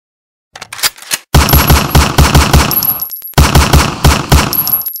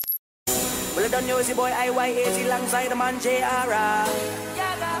done you, the boy IYAZ alongside the man JR. I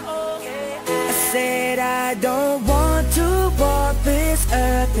said I don't want to walk this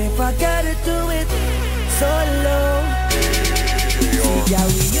earth if I gotta do it solo. Yeah,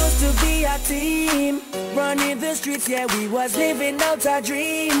 we used to be a team, running the streets, yeah, we was living out our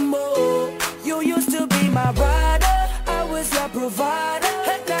dream. Oh, you used to be my rider, I was your provider,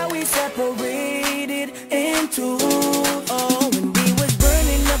 and now we separated in two. Oh, when we was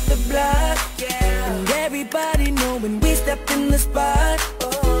burning up the block, yeah, and everybody know when we stepped in the spot.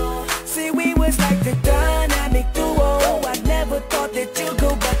 Oh, see, we was like the dynamic duo. I never thought that you'd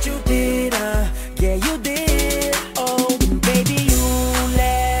go, but you did, yeah, you did. Oh, and baby, you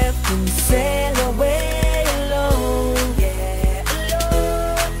left and sailed away alone, yeah,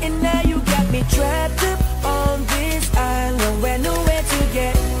 alone. And now you got me trapped up on this island where nowhere to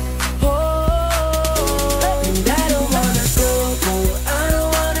get home. And I don't wanna go, go, I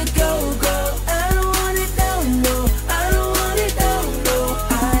don't wanna go, go, I don't want it down, no, I don't want it down, no.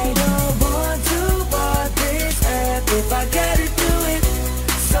 I don't want to walk this earth if I gotta do it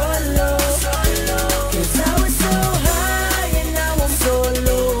solo, solo. Cause I was so high and now I'm so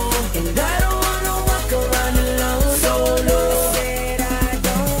low, and I don't wanna walk around alone solo. I said I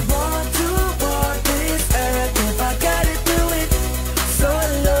don't want to walk this earth if I gotta do it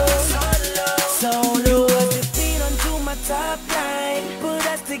solo, solo, solo. Put the beat onto my top line, put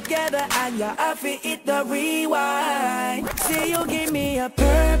us together and yeah, I feel it the rewind. See, you give me a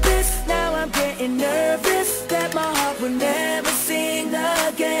purpose, now I'm getting nervous that my heart will never sing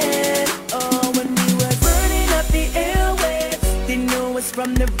again. Oh, when we were burning up the airwaves, they knew us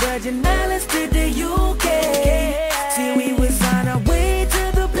from the Virgin Islands to the US.